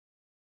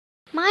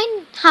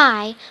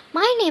Hi,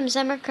 my name's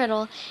Emma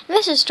Criddle, and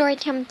this is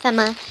Storytime with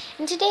Emma,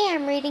 and today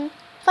I'm reading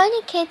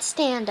Funny Kids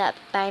Stand Up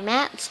by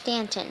Matt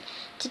Stanton.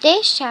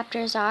 Today's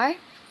chapters are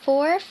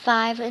 4,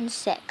 5, and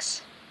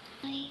 6.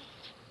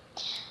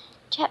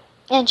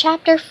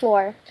 Chapter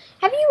 4.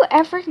 Have you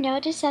ever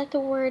noticed that the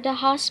word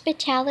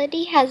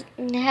hospitality has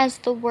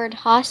the word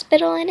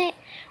hospital in it?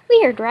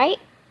 Weird, right?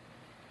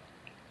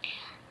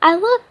 I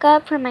look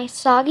up from my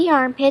soggy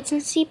armpits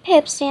and see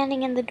Pip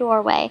standing in the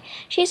doorway.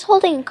 She's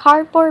holding a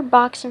cardboard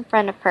box in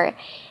front of her.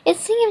 It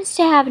seems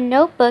to have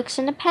notebooks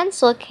and a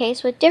pencil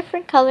case with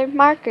different colored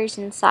markers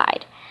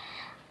inside.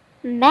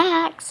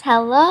 Max,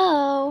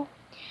 hello.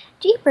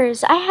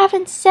 Jeepers, I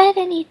haven't said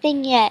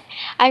anything yet.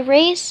 I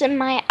raise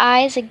my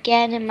eyes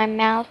again in my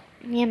mouth,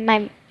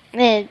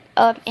 and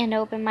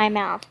open my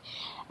mouth.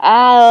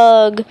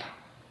 Ugh.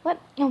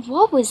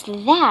 What was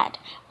that?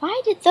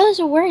 Why did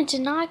those words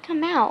not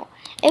come out?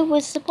 It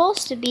was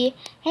supposed to be,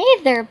 "Hey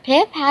there,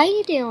 Pip, how are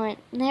you doing?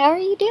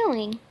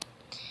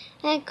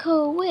 And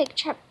quick,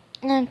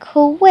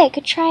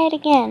 try it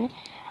again.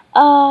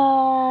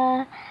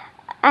 Uh,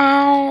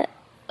 uh,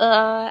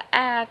 uh.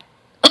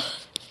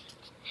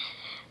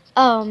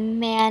 Oh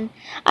man,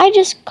 I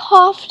just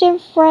coughed in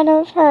front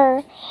of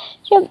her.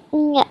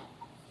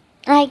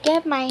 I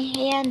get my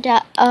hand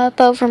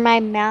up over my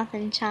mouth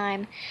in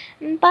time,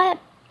 but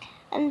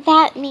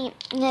that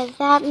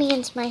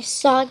means my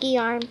soggy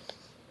armpit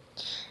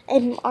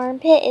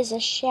is a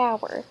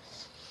shower.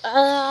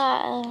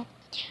 Oh,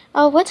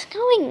 what's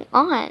going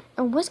on?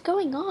 What's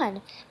going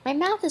on? My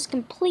mouth is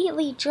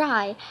completely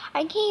dry.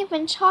 I can't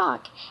even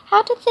talk.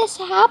 How did this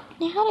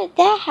happen? How did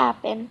that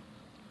happen?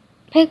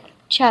 Pip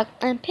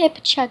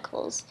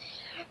chuckles.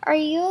 Are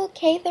you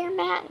okay there,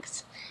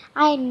 Max?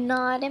 I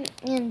nod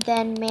and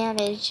then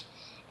manage.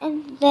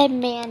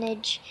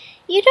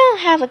 You don't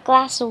have a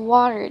glass of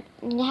water.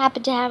 You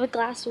happen to have a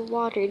glass of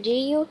water, do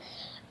you?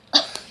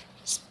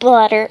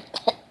 Splutter.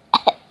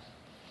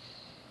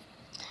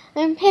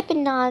 And Pip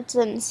nods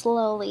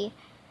slowly.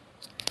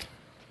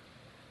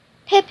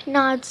 Pip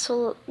nods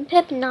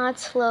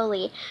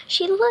slowly.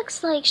 She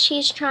looks like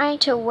she's trying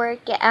to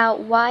work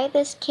out why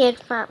this kid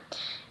from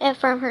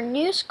her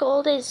new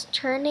school is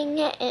turning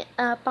it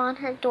up on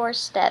her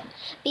doorstep,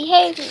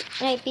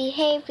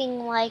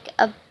 behaving like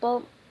a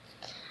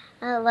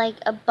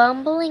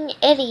bumbling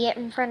idiot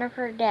in front of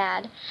her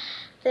dad.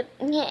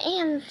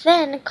 And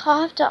then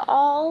coughed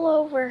all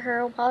over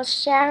her while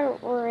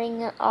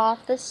showering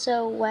off the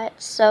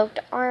sweat-soaked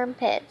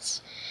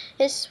armpits.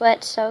 His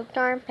sweat-soaked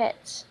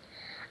armpits.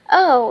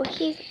 Oh,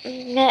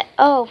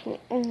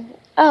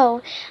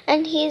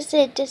 and he's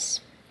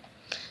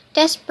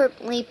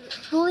desperately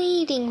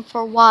pleading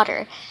for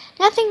water.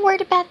 Nothing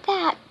worried about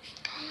that.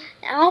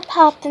 I'll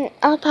pop to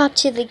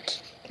the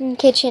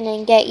kitchen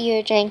and get you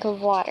a drink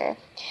of water.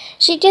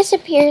 She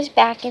disappears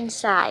back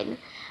inside.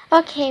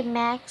 Okay,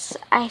 Max,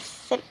 I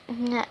think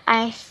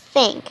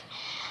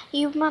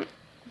you.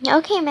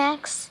 Okay,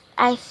 Max,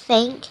 I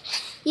think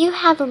you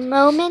have a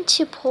moment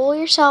to pull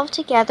yourself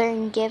together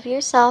and give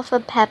yourself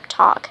a pep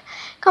talk.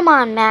 Come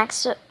on,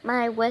 Max,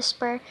 I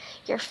whisper.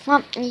 You're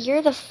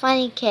the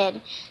funny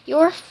kid.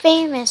 You're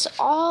famous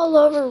all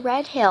over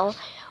Red Hill.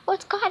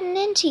 What's gotten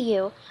into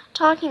you?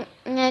 Talking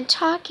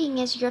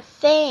is your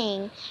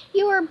thing.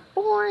 You were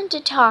born to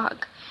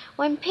talk.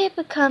 When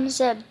Pippa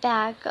comes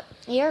back,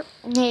 you're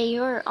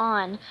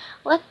on.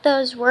 Let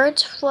those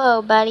words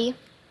flow, buddy.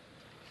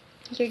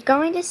 You're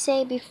going to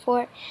say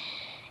before.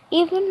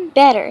 Even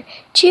better,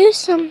 choose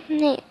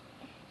something.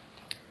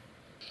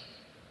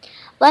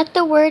 Let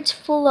the words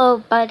flow,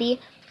 buddy.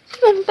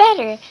 Even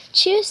better,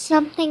 choose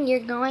something you're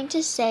going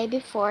to say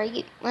before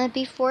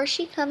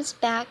she comes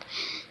back,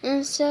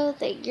 and so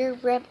that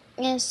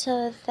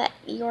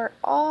you're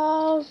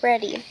all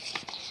ready.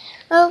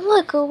 Oh,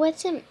 look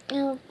what's in.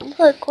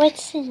 Look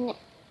what's in it.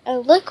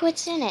 Oh, look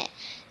what's in it.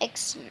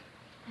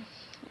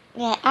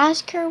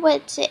 Ask her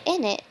what's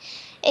in it.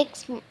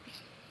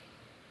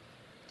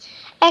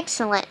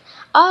 Excellent.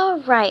 All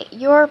right,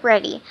 you're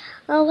ready.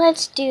 Well,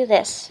 let's do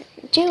this.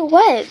 Do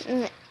what?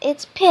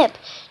 It's Pip.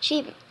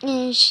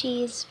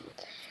 It's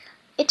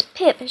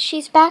Pip.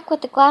 She's back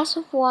with a glass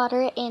of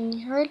water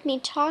and heard me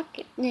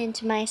talking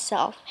to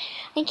myself.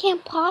 I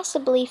can't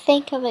possibly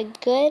think of a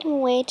good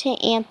way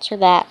to answer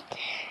that.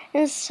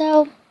 And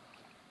so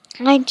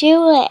I do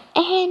what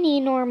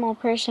any normal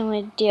person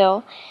would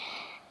do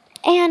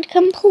and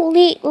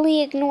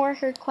completely ignore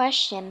her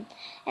question.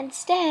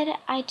 Instead,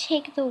 I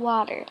take the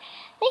water.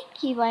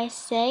 Thank you, I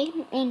say,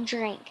 and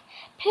drink.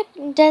 Pip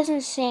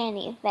doesn't say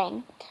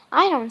anything.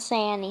 I don't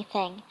say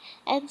anything.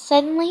 And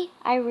suddenly,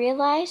 I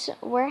realize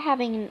we're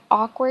having an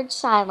awkward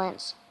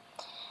silence.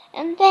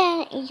 And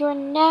then, you're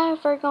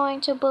never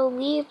going to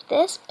believe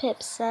this,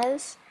 Pip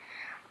says.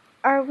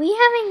 Are we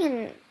having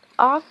an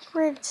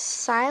awkward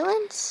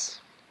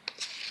silence?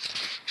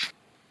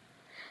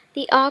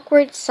 The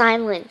awkward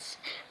silence.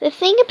 The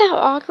thing about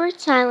awkward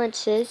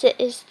silences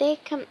is they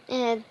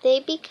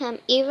become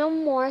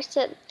even more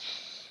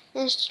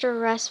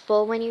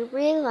stressful when you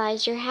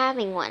realize you're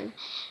having one.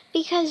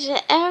 Because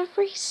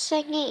every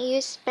second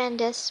you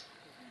spend as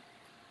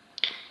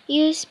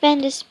you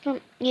spend a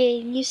sp-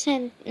 you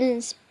spend,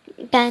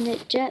 spend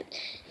it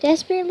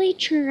desperately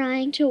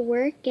trying to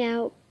work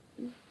out.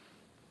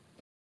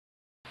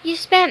 You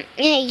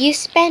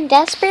spend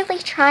desperately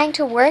trying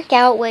to work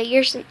out what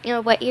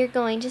you're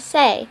going to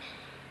say.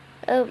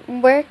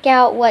 Work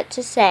out what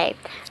to say.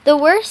 The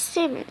worse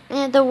it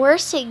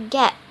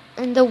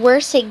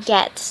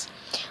gets.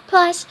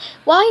 Plus,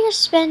 while you're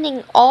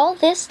spending all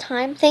this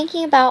time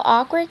thinking about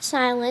awkward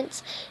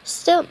silence,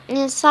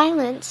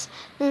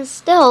 and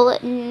still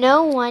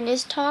no one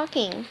is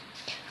talking.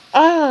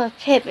 Oh,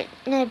 Pip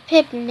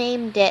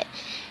named it.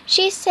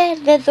 She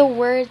said that the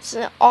words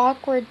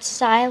awkward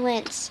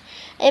silence.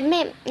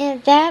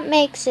 That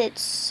makes it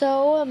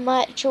so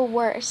much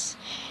worse.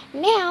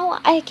 Now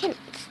I can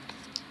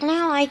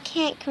now I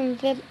can't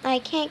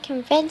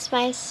convince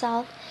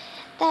myself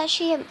that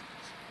she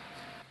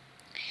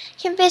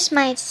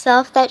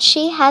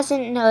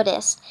hasn't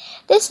noticed.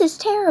 This is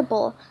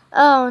terrible.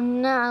 Oh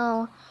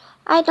no.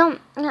 I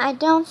don't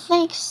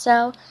think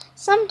so.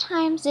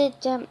 Sometimes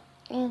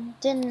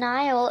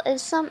denial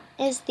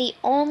is the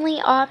only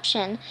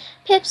option.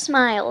 Pip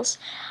smiles.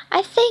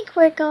 I think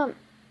we're going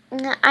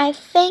I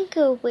think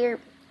we're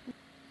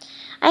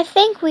I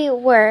think we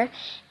were.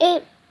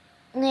 It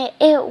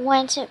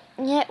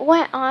it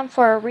went on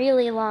for a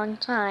really long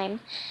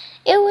time.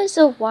 It was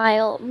a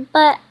while,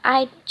 but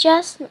I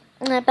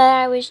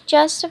was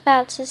just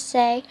about to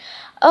say,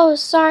 "Oh,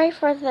 sorry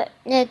for the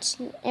it's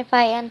if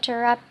I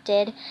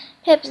interrupted."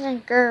 Pip's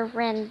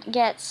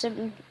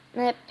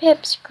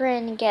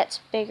grin gets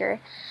bigger.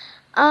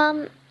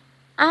 Um,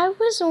 I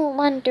was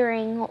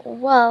wondering.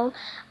 Well,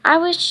 I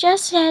was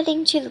just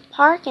heading to the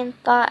park and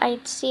thought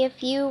I'd see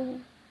if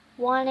you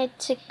wanted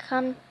to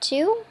come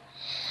too.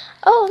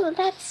 Oh,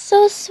 that's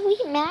so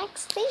sweet,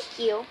 Max. Thank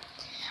you.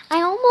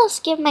 I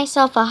almost give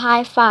myself a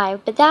high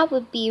five, but that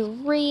would be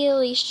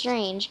really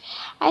strange.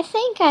 I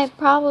think I've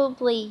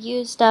probably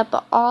used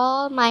up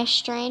all my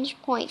strange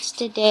points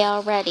today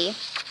already.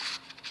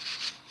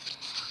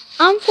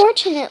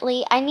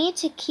 Unfortunately, I need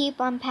to keep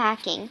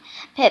unpacking,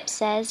 Pip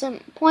says,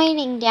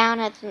 pointing down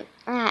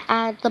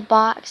at the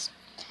box.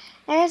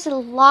 There's a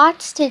lot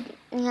to.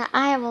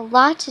 I have a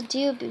lot to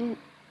do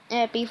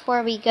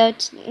before we go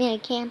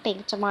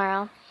camping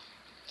tomorrow.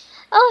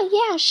 Oh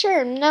yeah,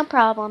 sure, no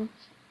problem.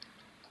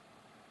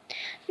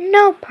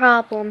 No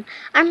problem.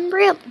 I'm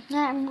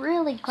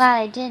really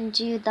glad I didn't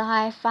do the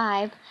high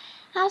five.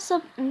 Who's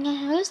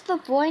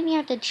the boy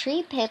near the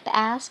tree? Pip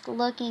asked,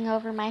 looking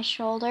over my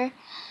shoulder.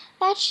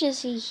 That's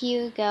just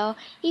Hugo.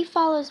 He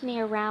follows me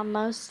around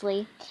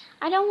mostly.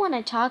 I don't want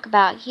to talk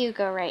about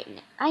Hugo right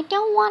now. I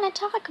don't want to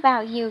talk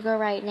about Hugo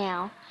right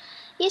now.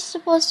 He's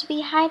supposed to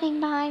be hiding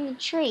behind the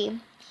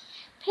tree.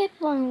 Pip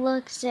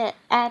looks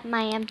at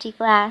my empty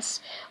glass.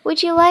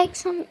 Would you like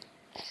some?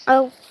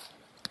 Oh,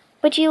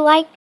 would you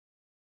like?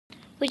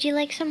 Would you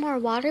like some more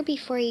water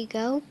before you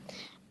go?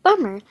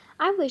 Bummer,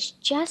 I was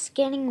just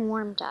getting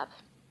warmed up.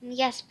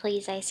 Yes,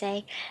 please, I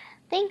say.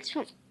 Thanks.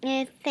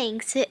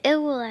 It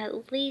will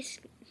at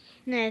least.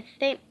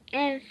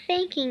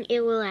 Thinking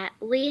it will at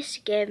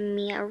least give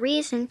me a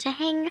reason to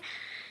hang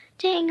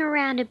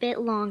around a bit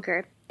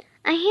longer.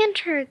 I hand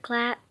her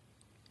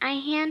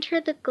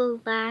the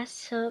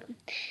glass up,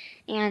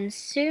 and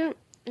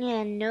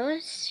no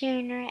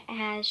sooner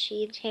as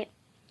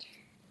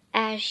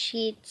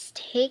she's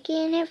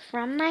taken it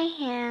from my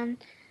hand,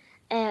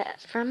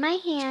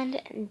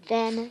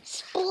 then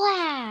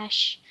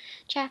splash!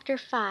 Chapter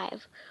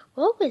 5.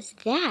 What was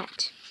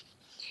that?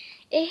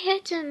 It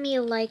hit me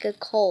like a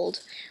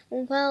cold.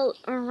 Well,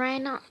 a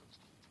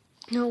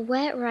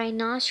wet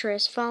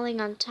rhinoceros falling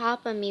on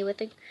top of me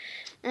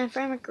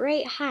from a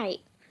great height.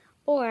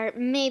 Or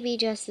maybe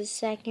just the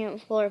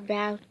second floor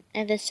balcony.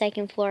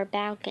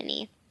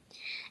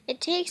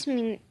 It takes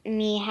me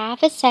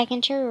half a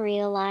second to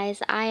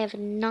realize I have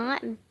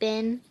not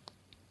been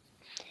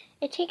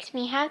It takes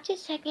me half a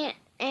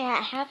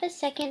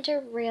second to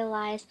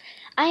realize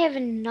I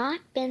have not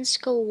been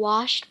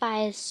squashed by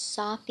a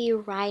soppy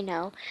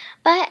rhino,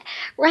 but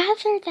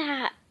rather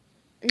that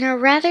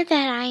rather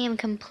that I am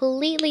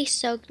completely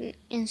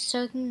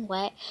soaking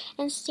wet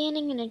and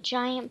standing in a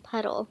giant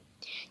puddle.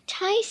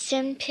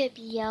 Tyson, Pip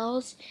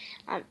yells.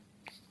 Um,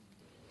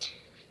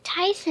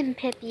 Tyson,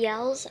 Pip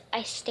yells.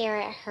 I stare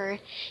at her.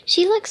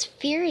 She looks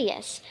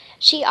furious.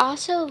 She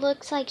also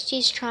looks like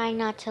she's trying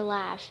not to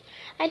laugh.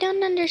 I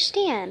don't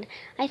understand.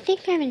 I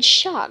think I'm in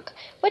shock.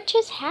 What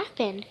just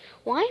happened?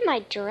 Why am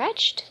I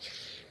drenched?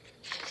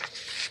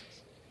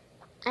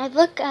 I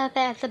look up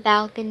at the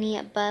balcony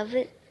above,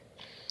 and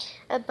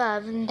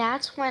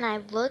that's when I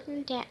look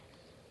down.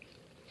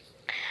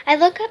 I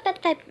look up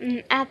at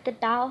the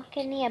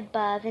balcony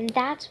above, and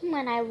that's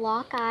when I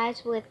lock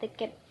eyes with the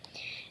kid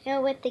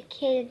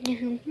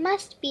who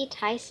must be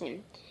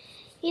Tyson.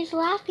 He's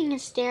laughing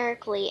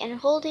hysterically and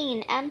holding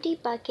an empty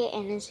bucket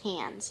in his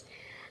hands.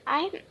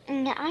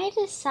 I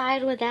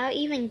decide without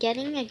even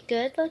getting a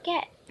good look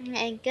at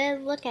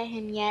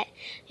him yet.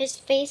 His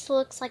face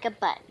looks like a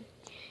button.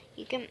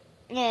 You can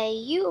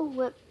you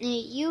would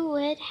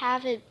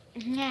have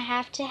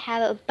to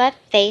have a butt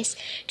face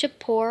to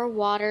pour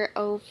water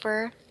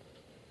over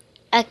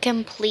a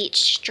complete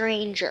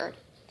stranger.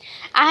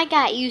 I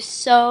got you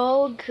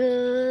so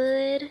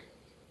good.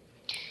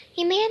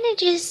 He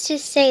manages to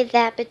say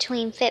that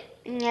between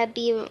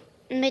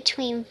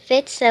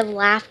fits of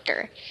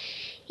laughter.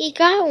 He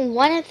got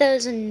one of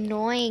those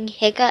annoying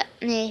hiccup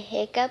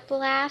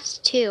laughs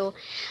too.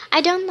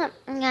 I don't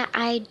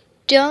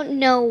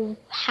know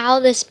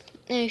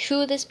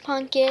who this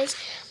punk is,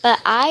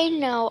 but I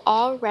know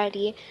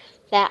already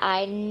that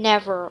I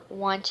never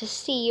want to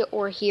see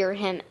or hear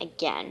him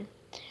again.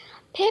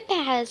 Pip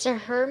has her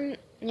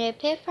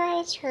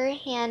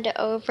hand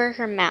over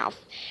her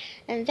mouth,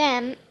 and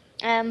then,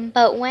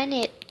 but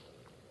when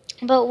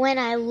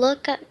I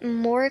look up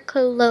more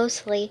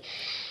closely,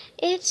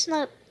 it's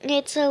not.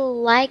 It's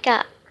like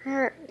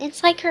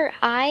her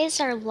eyes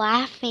are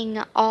laughing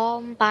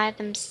all by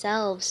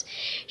themselves.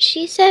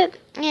 She said,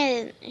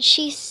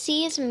 she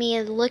sees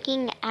me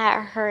looking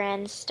at her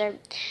and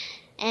starts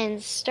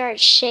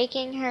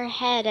shaking her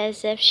head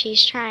as if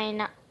she's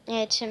trying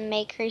to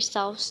make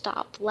herself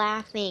stop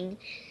laughing.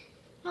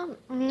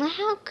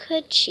 How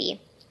could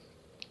she?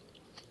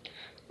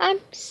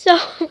 I'm so,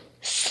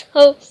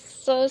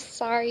 so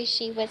sorry,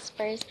 she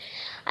whispers.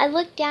 I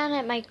look down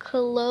at my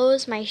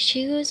clothes, my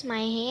shoes, my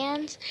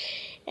hands.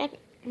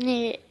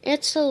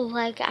 It's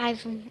like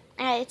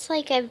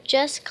I've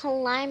just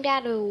climbed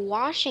out of a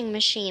washing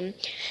machine,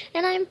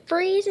 and I'm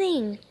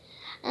freezing.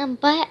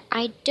 But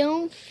I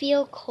don't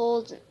feel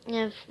cold.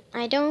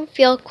 I don't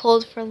feel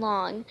cold for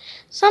long.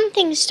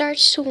 Something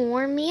starts to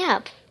warm me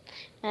up.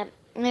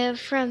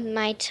 From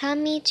my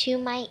tummy to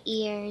my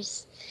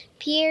ears.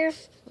 Pure,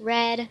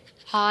 red,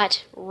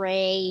 hot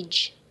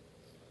rage.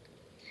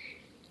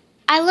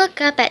 I look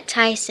up at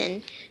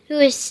Tyson, who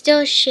is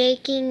still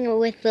shaking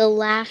with the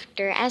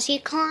laughter as he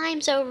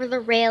climbs over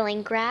the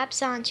railing,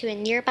 grabs onto a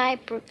nearby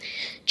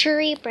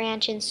tree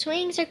branch, and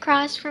swings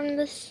across from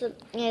the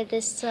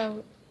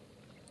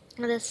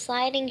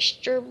sliding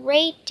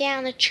straight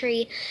down the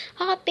tree,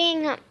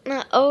 hopping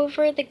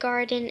over the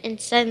garden and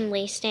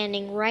suddenly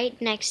standing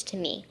right next to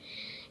me.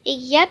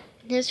 Yep,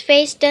 his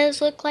face does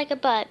look like a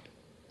butt.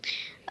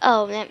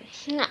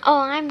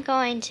 I'm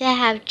going to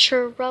have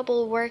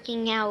trouble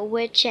working out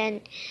which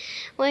end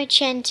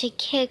to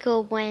kick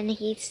when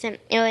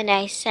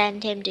I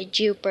send him to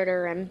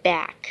Jupiter and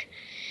back.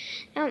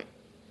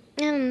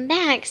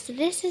 Max,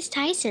 this is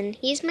Tyson.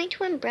 He's my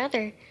twin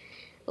brother.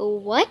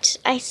 What?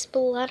 I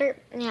splutter.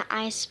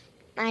 I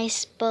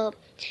spl.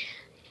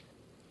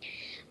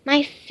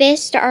 My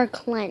fists are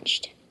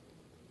clenched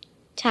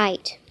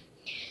tight.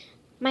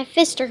 My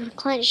fists are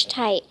clenched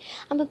tight.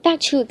 I'm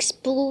about to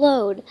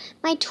explode.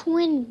 My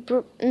twin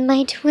brother,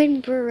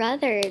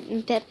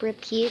 Pip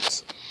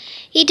repeats.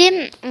 He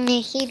didn't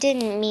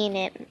mean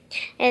it.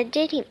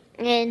 Did he?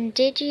 And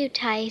did you,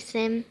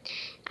 Tyson?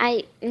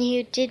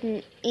 You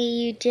didn't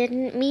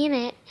mean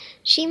it.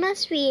 She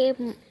must be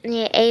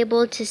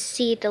able to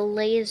see the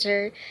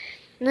lasers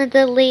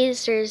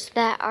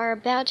that are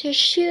about to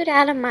shoot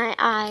out of my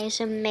eyes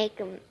and make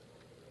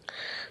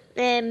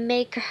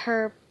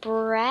her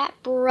brat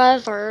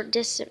brother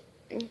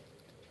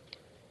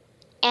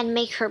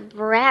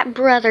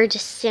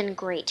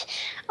disintegrate.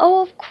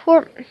 Of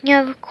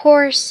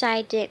course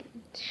I did.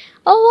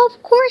 Oh,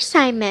 of course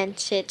I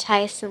meant it.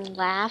 Tyson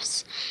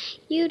laughs.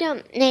 You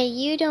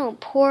don't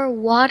pour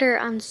water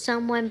on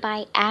someone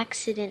by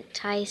accident,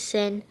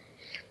 Tyson.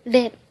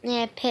 Pip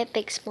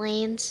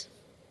explains.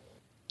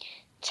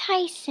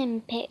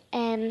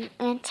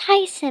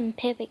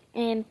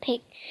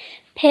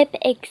 Pip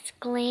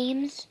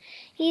exclaims.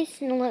 He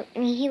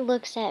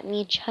looks at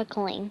me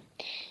chuckling.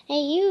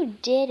 And you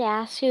did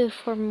ask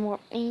for more.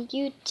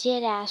 You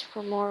did ask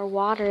for more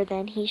water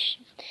than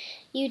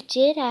You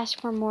did ask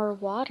for more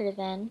water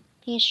then.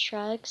 He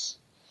shrugs.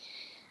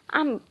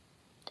 I'm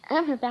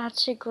about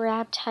to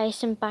grab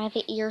Tyson by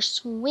the ear,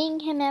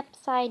 swing him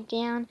upside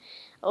down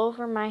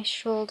over my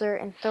shoulder,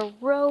 and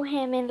throw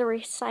him in the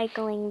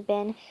recycling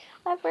bin.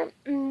 However,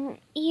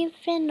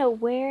 even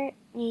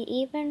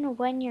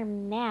when you're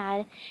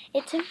mad,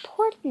 it's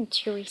important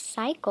to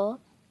recycle.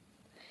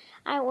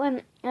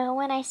 When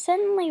I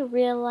suddenly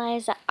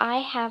realize I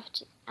have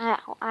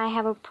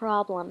a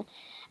problem.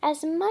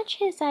 As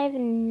much as I've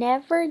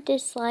never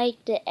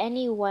disliked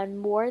anyone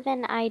more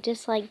than I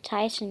dislike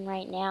Tyson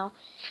right now,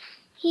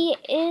 he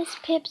is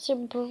Pip's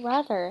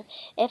brother.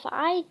 If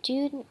I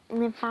do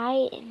to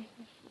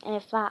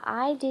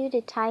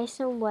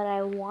Tyson what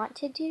I want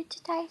to do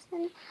to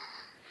Tyson,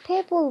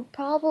 Pip will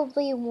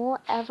probably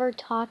won't ever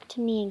talk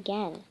to me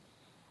again.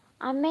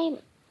 I may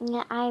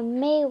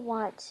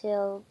want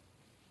to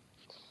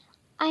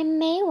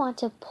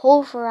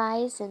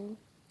pulverize and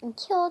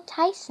kill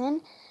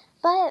Tyson,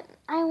 but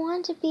I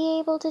want to be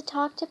able to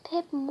talk to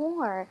Pip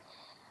more.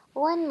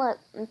 One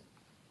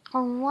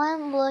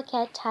look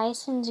at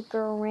Tyson's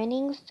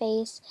grinning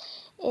face,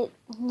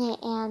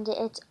 and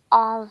it's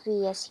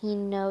obvious he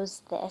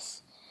knows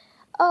this.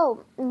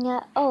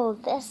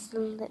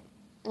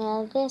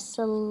 This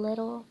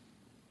little.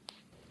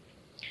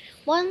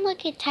 One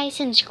look at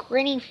Tyson's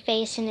grinning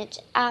face, and it's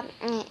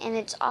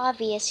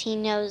obvious he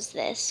knows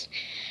this.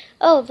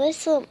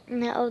 This little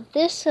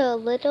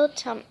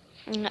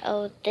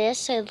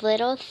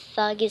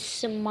thug is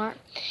smarter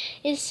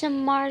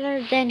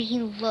than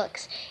he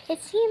looks. It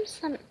seems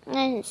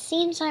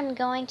I'm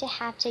going to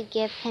have to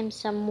give him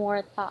some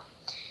more thought.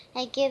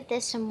 I give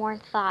this some more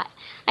thought.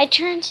 I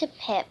turn to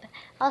Pip.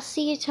 I'll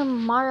see you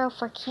tomorrow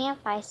for camp,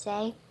 I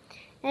say.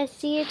 I'll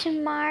see you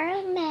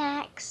tomorrow,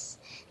 Max.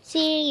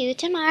 See you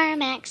tomorrow,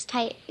 Max,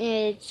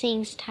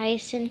 sings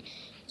Tyson.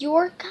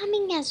 You're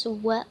coming as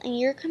well?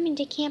 You're coming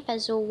to camp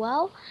as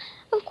well?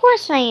 Of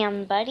course I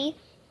am, buddy.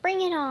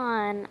 Bring it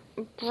on.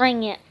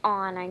 Bring it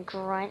on, I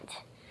grunt.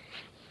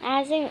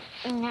 As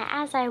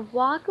I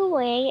walk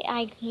away,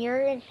 I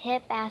hear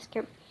Pip ask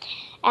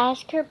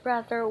her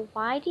brother,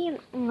 why do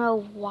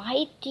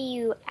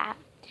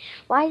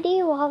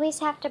you always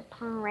have to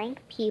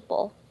prank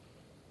people?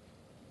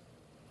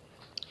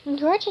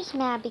 You're just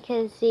mad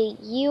because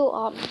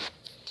you're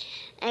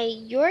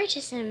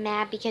just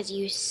mad because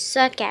you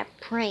suck at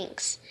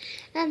pranks.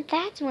 And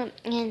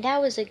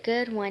that was a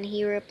good one,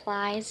 he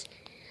replies.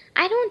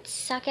 I don't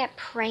suck at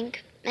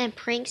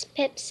pranks,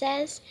 Pip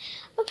says.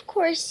 Of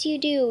course you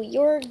do.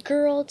 You're a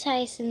girl,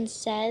 Tyson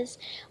says,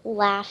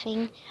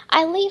 laughing.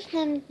 I leave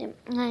them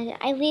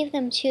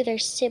to their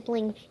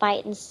sibling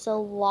fight and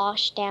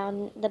slosh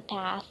down the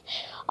path,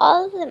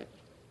 all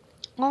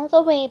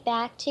the way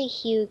back to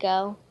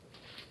Hugo.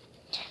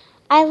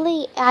 I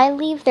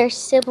leave their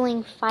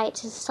sibling fight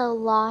to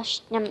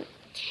slosh down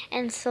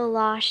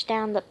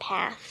the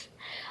path,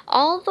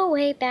 all the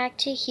way back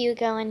to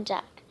Hugo and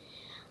Duck.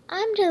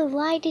 I'm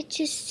delighted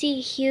to see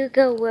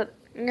Hugo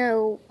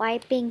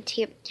wiping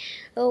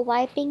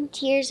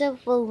tears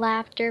of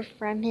laughter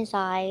from his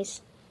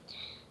eyes.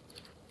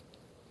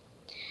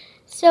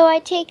 So I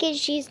take it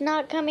she's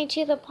not coming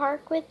to the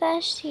park with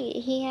us?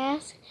 He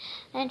asked,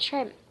 and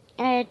trade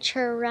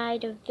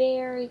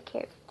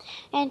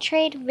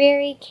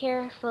very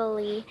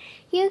carefully.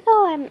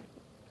 Hugo,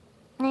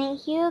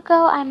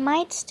 I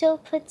might still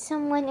put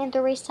someone in the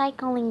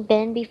recycling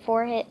bin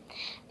before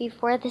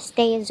this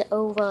day is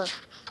over.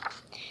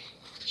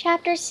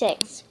 Chapter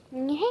 6.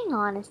 Hang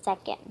on a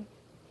second.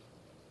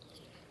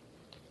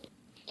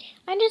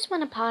 I just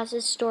want to pause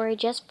this story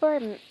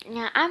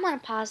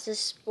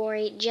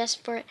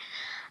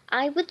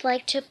I would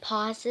like to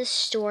pause this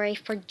story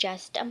for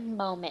just a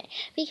moment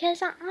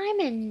because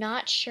I'm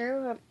not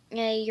sure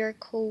you're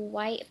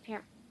quite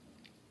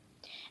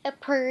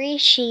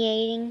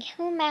appreciating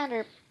how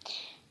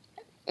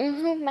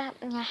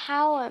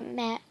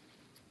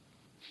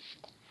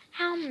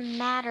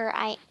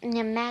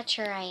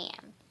mature I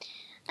am.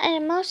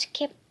 Most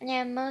kids,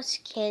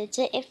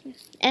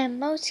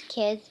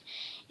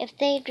 if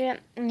they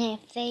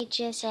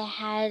just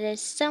had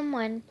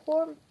someone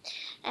pour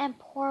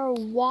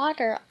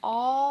water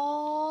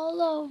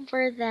all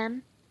over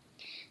them,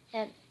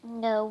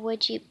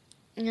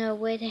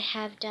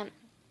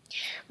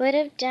 would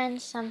have done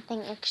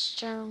something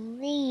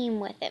extreme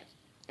with it.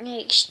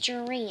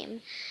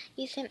 Extreme,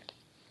 you think?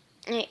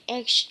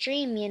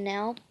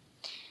 Extreme,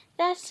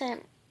 That's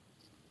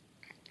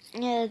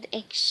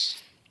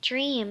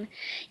extreme,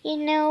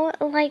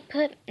 like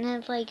put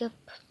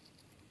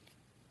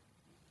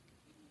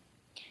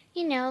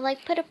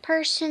a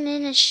person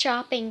in a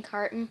shopping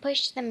cart and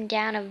push them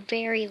down a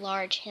very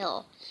large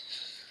hill.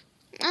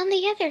 On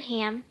the other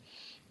hand,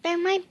 there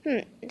might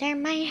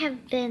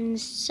have been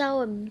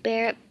so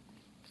embarrassed.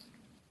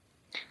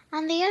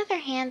 On the other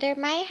hand, there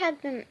might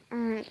have been,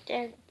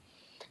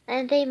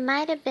 they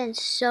might have been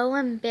so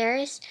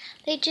embarrassed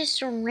they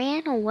just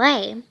ran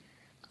away,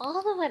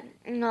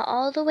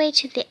 all the way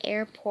to the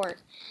airport,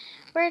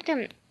 where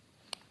they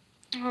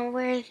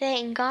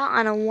got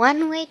on a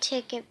one-way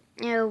ticket.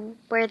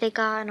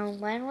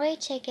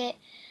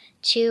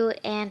 To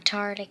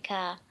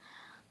Antarctica.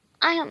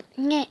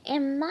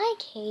 In my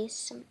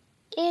case,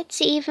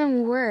 it's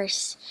even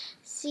worse.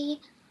 See,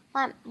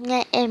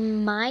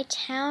 in my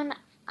town,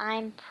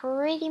 I'm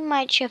pretty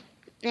much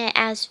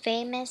as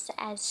famous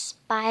as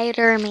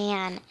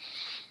Spider-Man.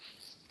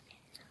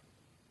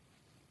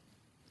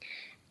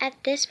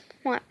 At this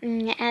point,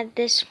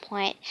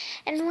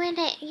 and when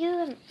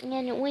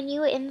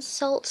you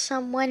insult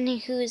someone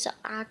who's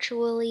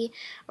actually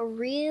a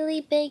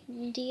really big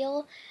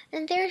deal,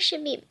 then there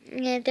should be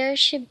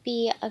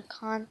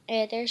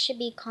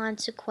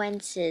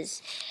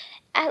consequences.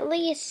 At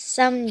least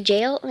some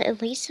jail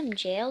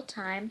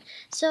time.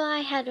 So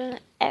I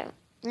had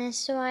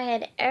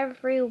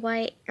every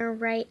right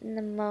in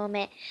the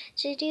moment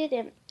to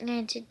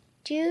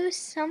do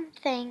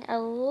something a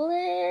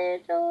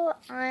little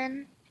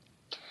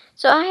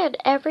So I had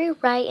every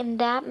right in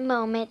that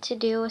moment to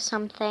do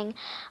something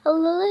a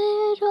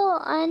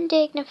little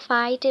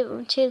undignified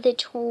to the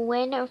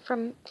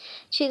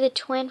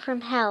twin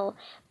from hell.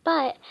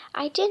 But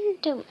I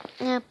didn't,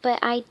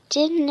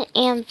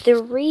 and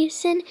the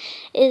reason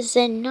is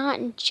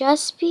not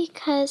just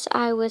because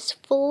I was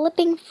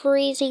flipping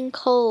freezing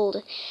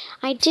cold.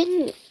 I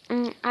didn't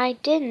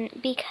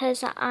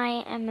because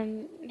I am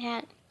a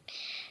man.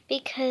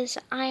 because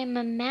I am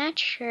a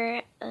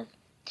mature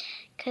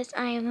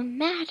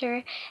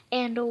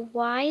and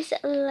wise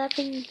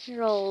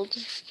 11-year-old.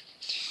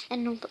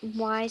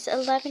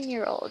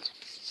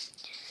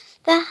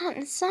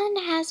 The sun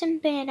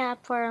hasn't been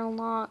up for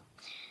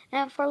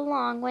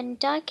long when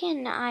Duck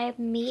and I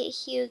meet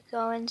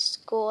Hugo in the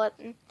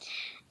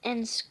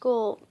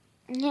school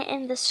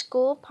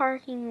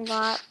parking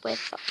lot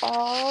with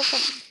all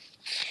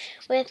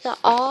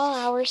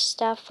our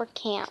stuff for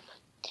camp.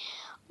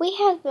 We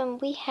have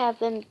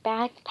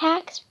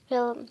backpacks,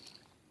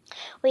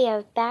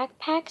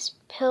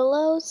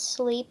 pillows,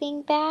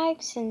 sleeping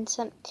bags, and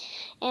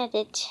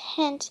a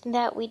tent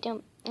that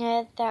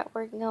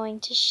we're going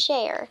to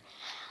share.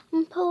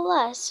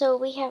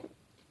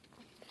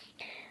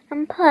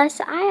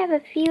 Plus, I have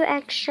a few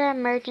extra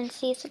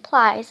emergency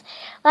supplies,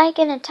 like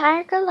an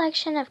entire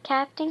collection of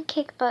Captain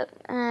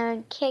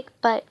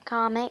Kickbutt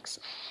comics,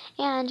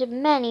 and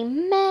many,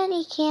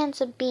 many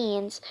cans of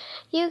beans.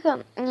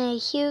 Hugo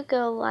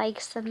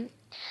likes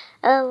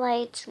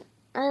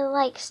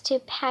to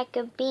pack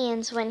of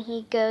beans when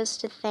he goes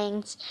to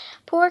things.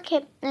 Poor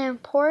kid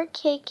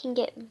can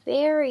get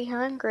very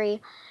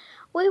hungry.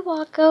 We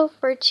walk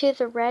over to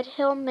the Red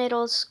Hill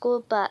Middle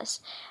School bus.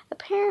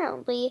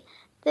 Apparently,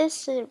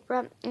 this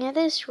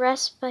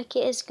rest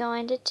bucket is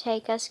going to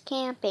take us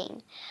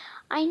camping.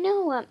 I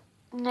know what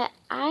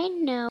I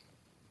know.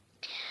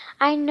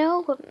 I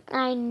know what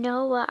I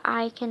know what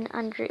I can't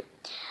understand.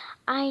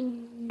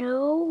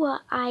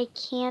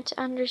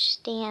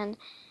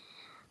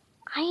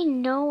 I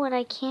know what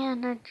I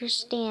can't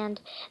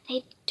understand.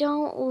 They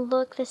don't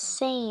look the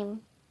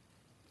same.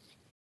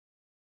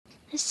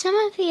 Some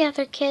of the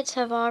other kids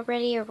have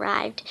already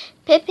arrived.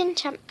 Pip and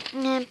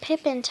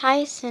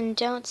Tyson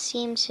don't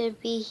seem to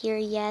be here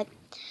yet.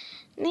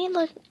 They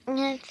look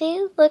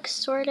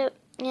sort of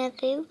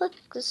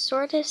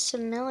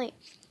similar.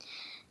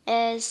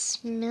 As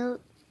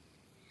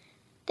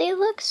They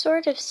look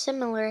sort of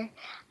similar.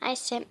 I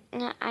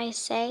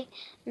say,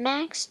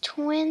 Max,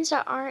 twins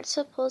aren't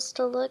supposed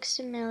to look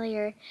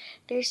similar.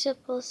 They're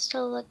supposed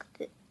to look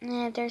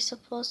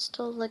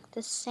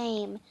the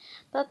same.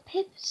 But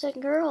Pip's a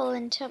girl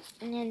and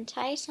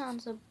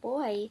Tyson's a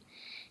boy.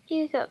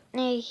 But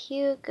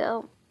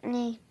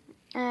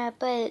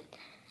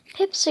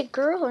Pip's a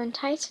girl and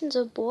Tyson's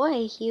a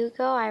boy,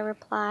 Hugo, I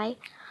reply.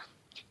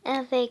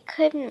 And they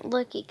couldn't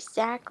look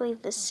exactly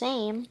the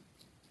same.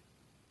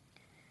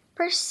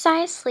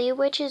 Precisely,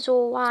 which is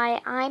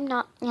why I'm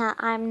not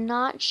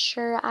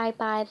sure I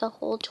buy the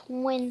whole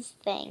twins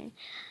thing.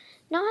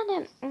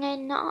 Not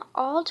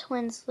all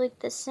twins look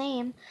the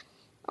same.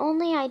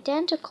 Only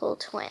identical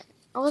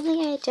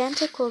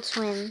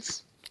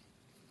twins.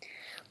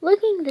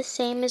 Looking the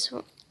same is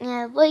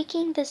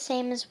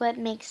what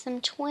makes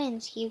them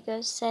twins,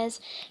 Hugo says,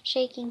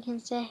 shaking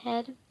his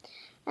head.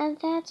 And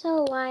that's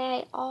why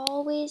I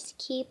always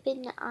keep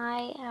an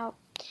eye out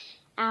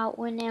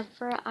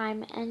whenever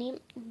I'm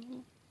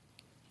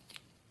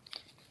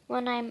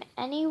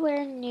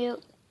anywhere new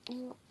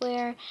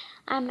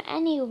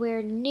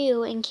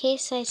in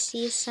case I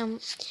see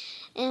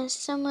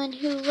someone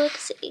who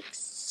looks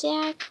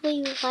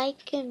exactly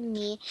like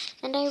me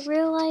and I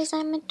realize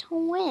I'm a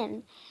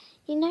twin.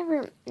 You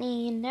never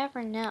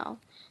know.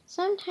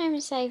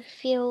 Sometimes I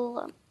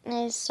feel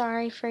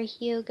sorry for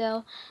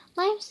Hugo.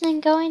 Life's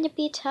not going to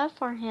be tough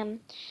for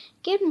him.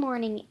 Good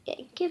morning,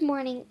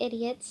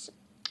 idiots.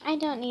 I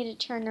don't need to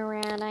turn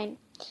around.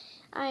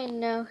 I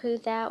know who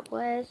that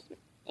was.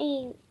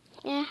 Hey,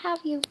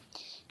 have you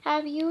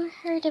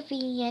heard of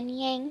yin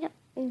yang?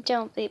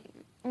 Don't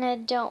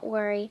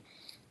worry.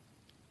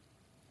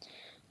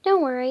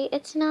 Don't worry.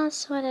 It's not a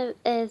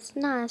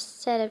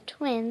set of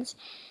twins.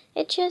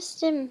 It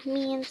just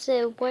means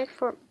what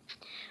for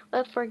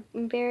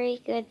very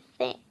good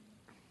thing.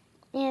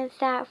 And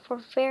that for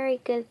very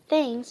good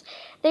things,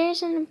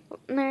 there's an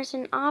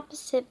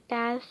opposite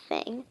bad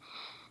thing.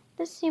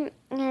 There's even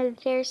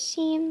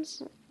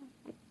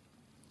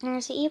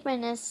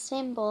a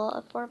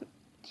symbol for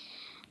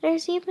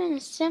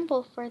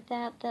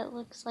that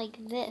looks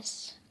like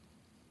this.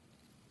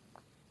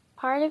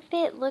 Part of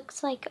it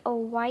looks like a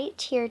white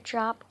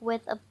teardrop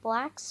with a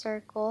black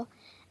circle,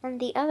 and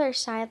the other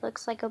side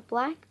looks like a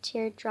black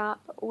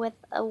teardrop with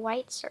a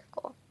white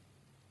circle.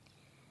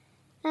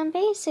 And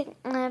basically,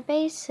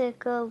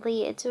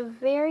 it's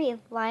very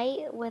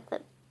light with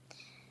a.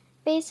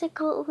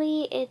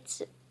 Basically,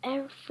 it's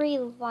every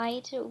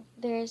light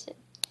there's.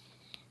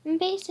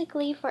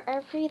 Basically, for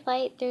every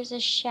light, there's a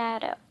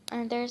shadow,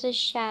 and there's a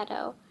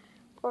shadow.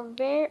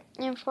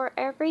 For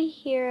every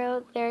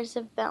hero, there's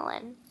a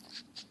villain.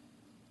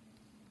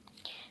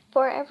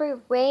 For every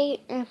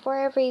ray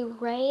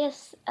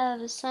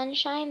of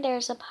sunshine,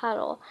 there's a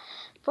puddle.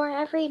 For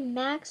every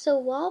Max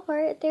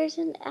Walbert, there's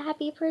an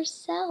Abby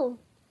Purcell.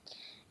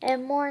 Good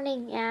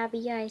morning,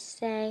 Abby, I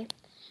say.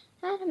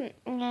 How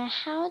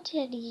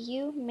did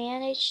you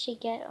manage to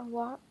get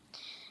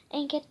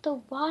the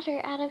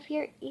water out of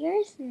your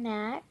ears,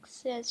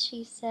 Max? As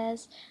she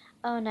says.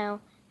 Oh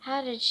no,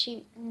 how did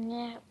she?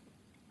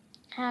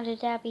 How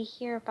did Abby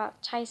hear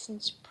about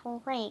Tyson's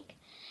prank?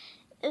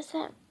 Is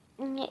that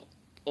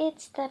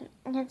it's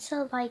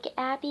so like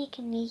Abby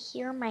can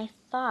hear my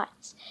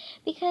thoughts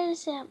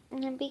because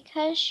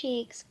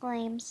she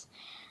exclaims,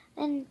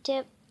 and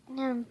Dip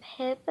and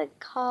Pip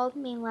called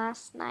me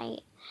last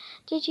night.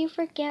 Did you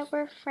forget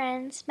we're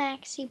friends,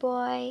 Maxie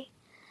boy?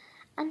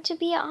 And to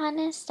be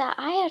honest,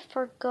 I had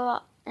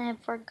forgotten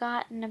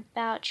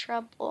about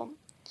trouble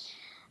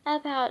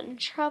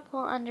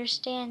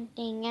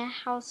understanding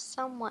how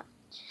someone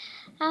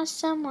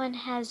as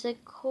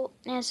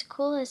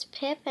cool as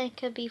Pip and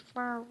could be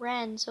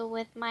friends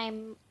with my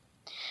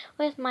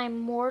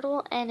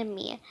mortal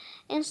enemy.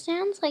 It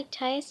sounds like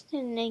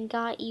Tyson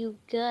got you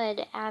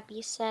good,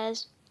 Abby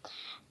says.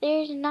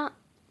 There's not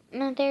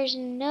there's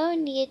no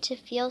need to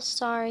feel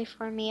sorry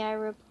for me, I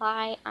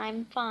reply.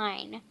 I'm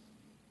fine.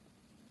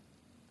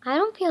 I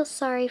don't feel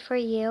sorry for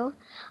you.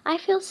 I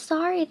feel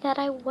sorry that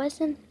I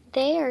wasn't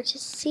there to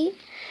see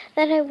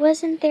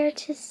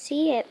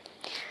it.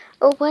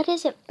 Oh, what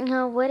is it?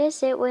 No, what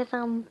is it with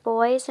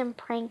boys and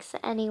pranks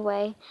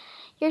anyway?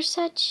 You're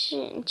such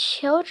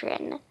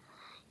children.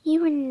 You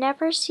would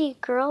never see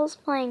girls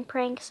playing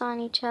pranks on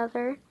each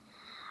other.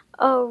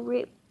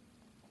 Oh,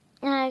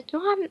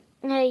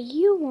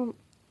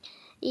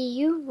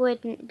 you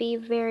wouldn't be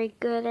very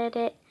good at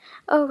it.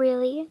 Oh,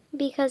 really?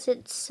 Because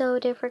it's so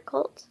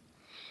difficult.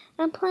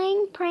 And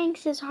playing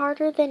pranks is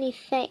harder than you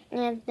think,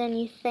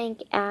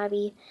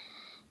 Abby.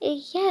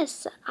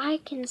 Yes, I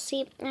can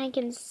see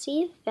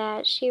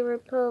that. She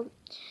replies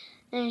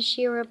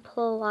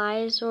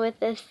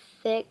with a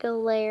thick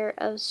layer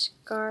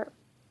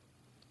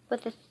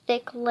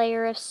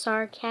of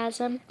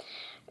sarcasm.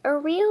 A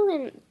real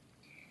and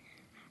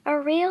a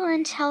real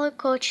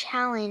intellectual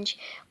challenge.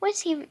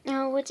 What's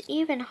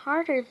even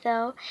harder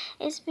though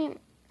is being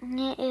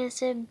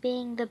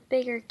the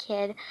bigger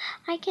kid.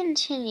 I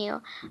continue.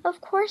 Of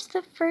course,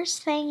 the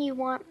first thing you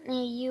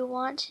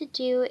want to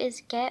do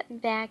is get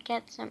back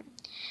at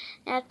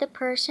the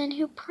person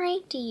who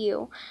pranked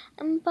you,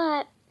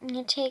 but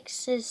it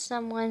takes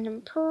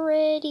someone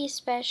pretty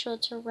special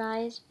to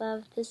rise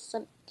above the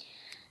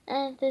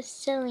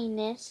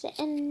silliness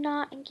and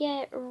not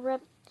get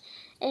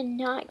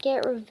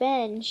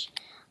revenge.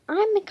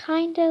 I'm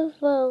kind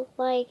of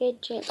like a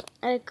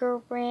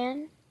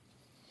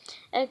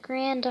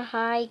grand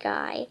high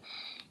guy.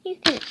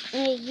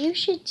 You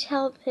should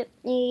tell Pip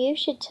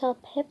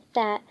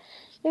that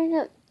you're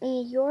no,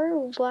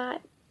 you're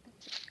what,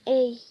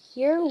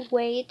 you're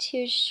way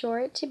too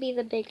short to be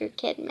the bigger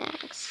kid,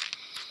 Max.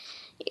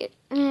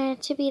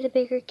 To be the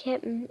bigger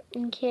kid,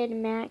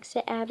 Max.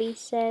 Abby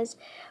says,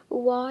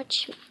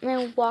 watch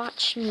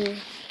me."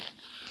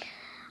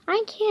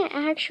 I can't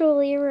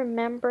actually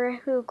remember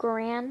who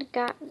Grand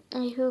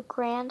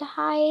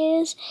High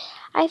is.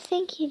 I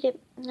think he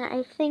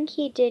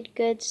did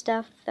good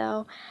stuff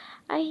though.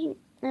 I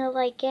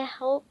like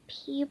help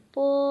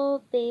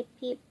people be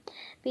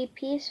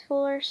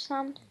peaceful or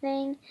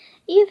something.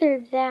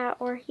 Either that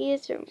or he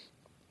is the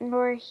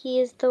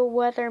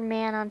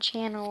weatherman on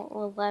Channel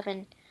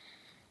 11.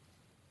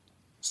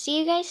 See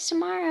you guys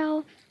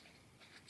tomorrow.